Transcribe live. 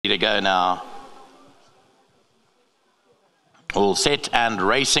to go now. All set and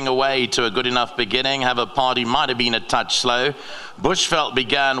racing away to a good enough beginning. Have a Party might have been a touch slow. Bushveld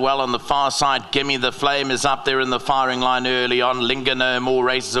began well on the far side. Gimme the Flame is up there in the firing line early on. Linger No More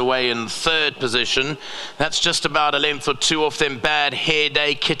races away in third position. That's just about a length or two off them. Bad Hair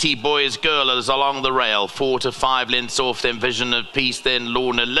Day, Kitty Boys Girl is along the rail. 4 to 5 lengths off them. Vision of Peace, then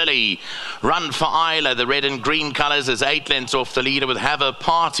Lorna Lily. Run for Isla, the red and green colours, is 8 lengths off the leader with Have a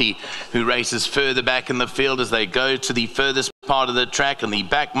Party, who races further back in the field as they go to the furthest part of the track, and the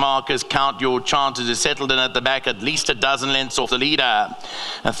back markers Count Your Chances is settled in at the back, at least a dozen lengths off the leader.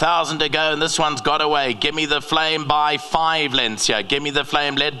 1,000 to go, and this one's got away. Gimme the Flame by 5 lengths here. Gimme the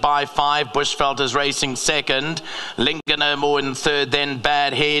Flame led by 5. Bushveld is racing second. Linger No More in third, then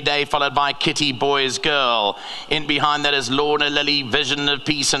Bad Hair Day, followed by Kitty Boys Girl. In behind that is Lorna Lily, Vision of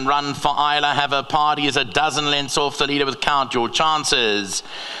Peace, and Run for Isla. Have a Party is a dozen lengths off the leader with Count Your Chances.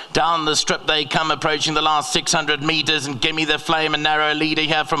 Down the strip they come, approaching the last 600 metres, and Gimme the Flame, a narrow leader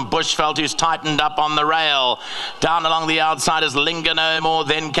here from Bushveld, who's tightened up on the rail. Down along the outside is Linger No More,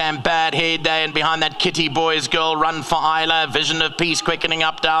 then came Bad Hair Day, and behind that Kitty Boys Girl, Run for Isla. Vision of Peace quickening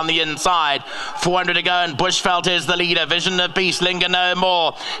up down the inside. 400 to go, and Bushveld is the leader. Vision of Peace, Linger No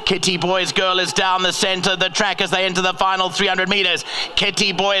More. Kitty Boys Girl is down the centre of the track as they enter the final 300 metres.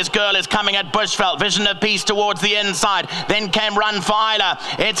 Kitty Boys Girl is coming at Bushveld. Vision of Peace towards the inside. Then came Run for Isla.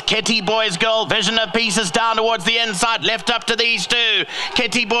 It's Kitty Boys Girl. Vision of Peace is down towards the inside. Left up to these two.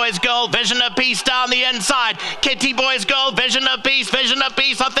 Kitty Boys Girl, Vision of Peace down the inside. Kitty Boys Girl, Vision of Peace, Vision of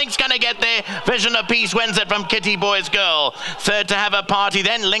Peace I think's going to get there. Vision of Peace wins it from Kitty Boys Girl. Third to Have a Party,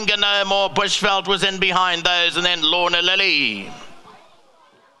 then Linger No More. Bushveld was in behind those, and then Lorna Lily.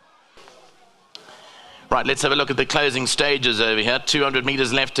 Right, let's have a look at the closing stages over here. 200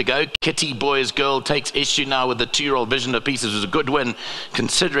 metres left to go. Kitty Boys Girl takes issue now with the 2-year-old Vision of Peace. It was a good win,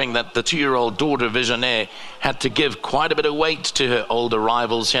 considering that the 2-year-old daughter Visionaire had to give quite a bit of weight to her older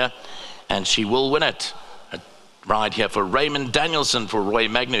rivals here, and she will win it. A ride here for Raymond Danielson for Roy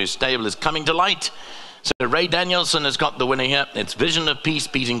Magna, whose stable is coming to light. So Ray Danielson has got the winner here. It's Vision of Peace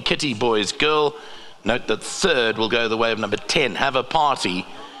beating Kitty Boys Girl. Note that third will go the way of number 10, Have a Party.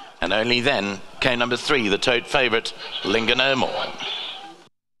 And only then came number 3, the tote favourite, Linger No More.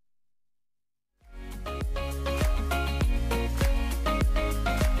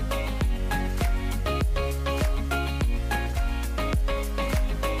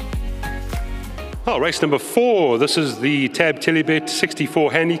 Oh, race number 4. This is the Tab Telebet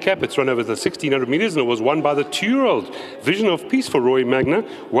 64 handicap. It's run over the 1,600 metres, and it was won by the 2-year-old Vision of Peace for Roy Magna.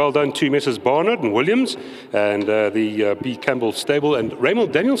 Well done to Messrs. Barnard and Williams and the B. Campbell stable, and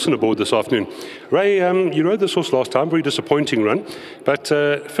Raymond Danielson aboard this afternoon. Ray, you rode this horse last time, very disappointing run, but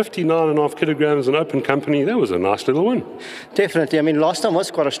 59.5 kilograms in open company, that was a nice little one. Definitely. I mean, last time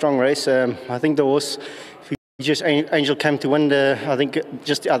was quite a strong race. I think the horse, just Angel came to win I think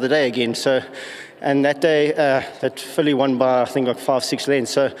just the other day again. So, and that day that filly won by I think like 5-6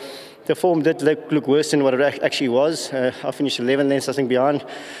 lengths. So the form did look worse than what it actually was. I finished 11 lengths I think behind,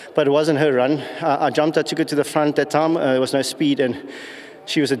 but it wasn't her run. I jumped her, took her to the front that time. There was no speed, and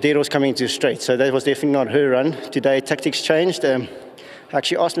she was a dead horse coming into straight. So that was definitely not her run. Today tactics changed. I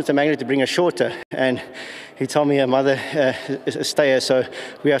actually asked Mr. Magna to bring her shorter, and he told me her mother is a stayer, so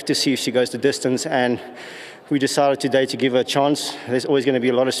we have to see if she goes the distance. And we decided today to give her a chance. There's always going to be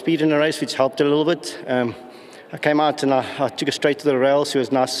a lot of speed in the race, which helped a little bit. I came out and I took her straight to the rail. She was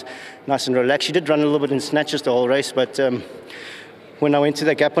nice and relaxed. She did run a little bit in snatches the whole race, but when I went to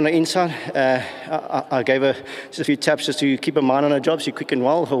the gap on the inside, I gave her just a few taps just to keep her mind on her job. She quickened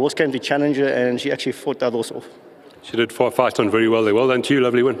well. Her horse came to challenge her, and she actually fought the other horse off. She did fight on very well there. Well done to you,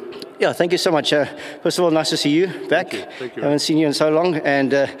 lovely win. Yeah, thank you so much. First of all, nice to see you back. Thank you. I haven't seen you in so long.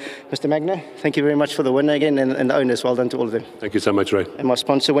 And Mr. Magna, thank you very much for the win again, and the owners. Well done to all of them. Thank you so much, Ray. And my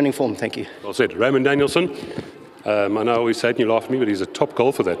sponsor, Winning Form, thank you. Well said. Raymond Danielson. I know I always say it and you laugh at me, but he's a top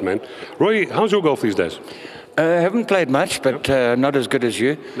golfer, that man. Roy, how's your golf these days? I haven't played much, but not as good as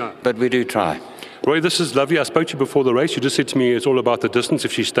you. No. But we do try. Roy, this is lovely. I spoke to you before the race. You just said to me it's all about the distance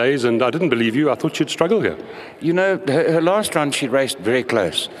if she stays, and I didn't believe you. I thought she'd struggle here. You know, her last run she raced very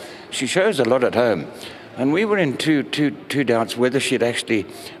close. She shows a lot at home. And we were in two doubts whether she'd actually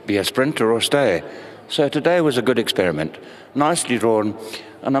be a sprinter or stay. So today was a good experiment. Nicely drawn.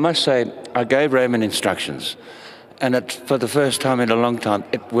 And I must say, I gave Raymond instructions. And for the first time in a long time,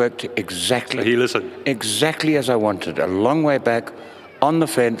 it worked exactly. He listened. Exactly as I wanted. A long way back, on the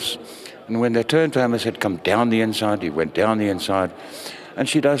fence. And when they turned to him, I said, come down the inside. He went down the inside. And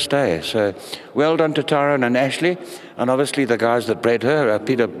she does stay. So well done to Tyrone and Ashley. And obviously the guys that bred her,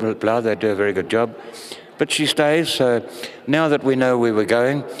 Peter Blau, they do a very good job. but she stays. So now that we know where we're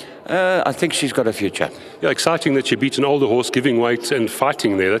going, I think she's got a future. Yeah, exciting that she beat an older horse, giving weight and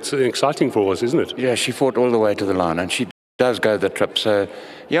fighting there. That's exciting for us, isn't it? Yeah, she fought all the way to the line, and she does go the trip. So,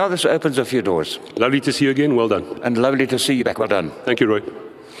 yeah, this opens a few doors. Lovely to see you again. Well done. And lovely to see you back. Well done. Thank you, Roy.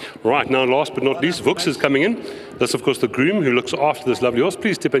 Right, now last but not least, Vux is coming in. That's, of course, the groom who looks after this lovely horse.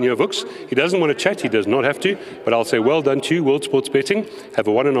 Please tip in your Vux. He doesn't want to chat. He does not have to. But I'll say well done to you, World Sports Betting. Have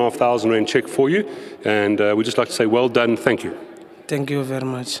a 1,500 Rand check for you. And we'd just like to say well done. Thank you. Thank you very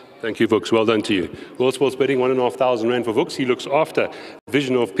much. Thank you, Vux. Well done to you. World Sports Betting, 1,500 Rand for Vux. He looks after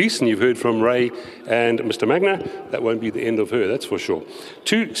Vision of Peace, and you've heard from Ray and Mr. Magna. That won't be the end of her, that's for sure.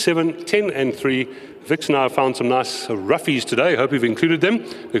 2, 7, 10 and 3. Vix and I have found some nice roughies today. Hope you've included them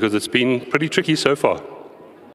because it's been pretty tricky so far.